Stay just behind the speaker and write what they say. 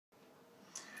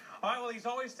All right, well, he's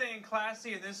always staying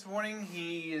classy, and this morning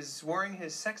he is wearing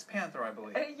his Sex Panther, I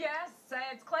believe. Yes,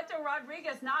 it's Cleto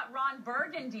Rodriguez, not Ron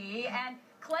Burgundy. And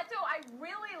Cleto, I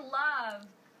really love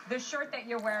the shirt that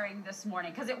you're wearing this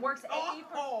morning because it works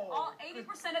 80%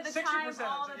 of the time,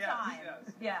 all the time.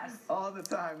 Yes. All the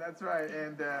time, that's right.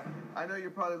 And I know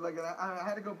you're probably looking at, I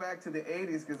had to go back to the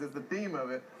 80s because it's the theme of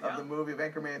it, of the movie, of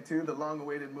Anchorman 2, the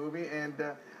long-awaited movie. And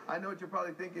I know what you're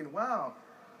probably thinking, wow,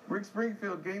 Rick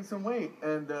Springfield gained some weight,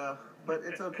 and but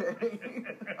it's okay.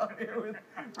 I'm here with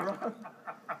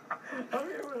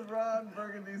Ron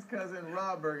Burgundy's cousin,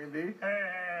 Rob Burgundy.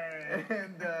 Hey.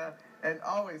 And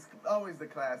always the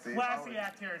classy. Classy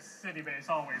act here at City Base,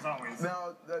 always.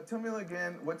 Now, tell me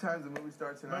again, what time the movie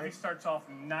starts tonight? The movie starts off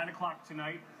 9 o'clock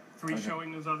tonight, 3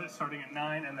 showings of it starting at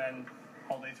 9, and then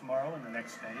all day tomorrow and the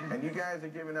next day. And you guys are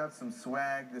giving out some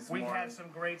swag this morning. We have some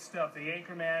great stuff. The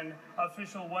Anchorman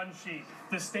official one sheet,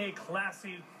 the Stay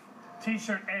Classy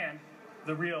t-shirt, and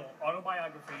the real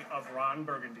autobiography of Ron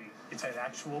Burgundy. It's an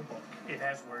actual book. It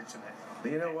has words in it.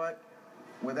 But you know what?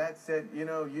 With that said, you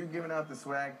know, you giving out the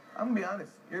swag, I'm going to be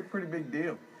honest, you're a pretty big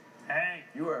deal. Hey.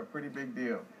 You are a pretty big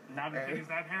deal. Not as big as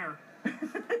that hair.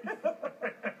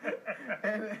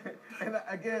 And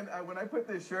again, when I put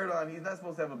this shirt on, he's not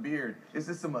supposed to have a beard. It's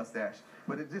just a mustache.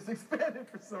 But it just expanded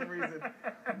for some reason.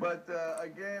 But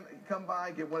again, come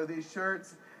by, get one of these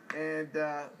shirts. And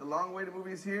the long-awaited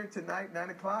movie is here tonight,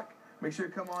 9 o'clock. Make sure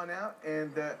you come on out.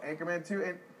 And Anchorman 2.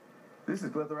 And this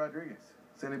is Cleto Rodriguez.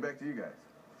 Sending it back to you guys.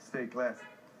 Stay classy.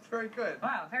 It's very good.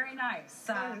 Wow, very nice.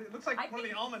 It looks like one of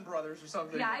the Allman Brothers or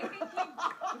something. Yeah, I think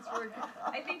It's very good.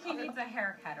 I think he needs a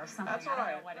haircut or something. That's I don't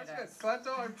right. know what That's it good. is.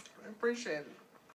 Cleto, I appreciate it.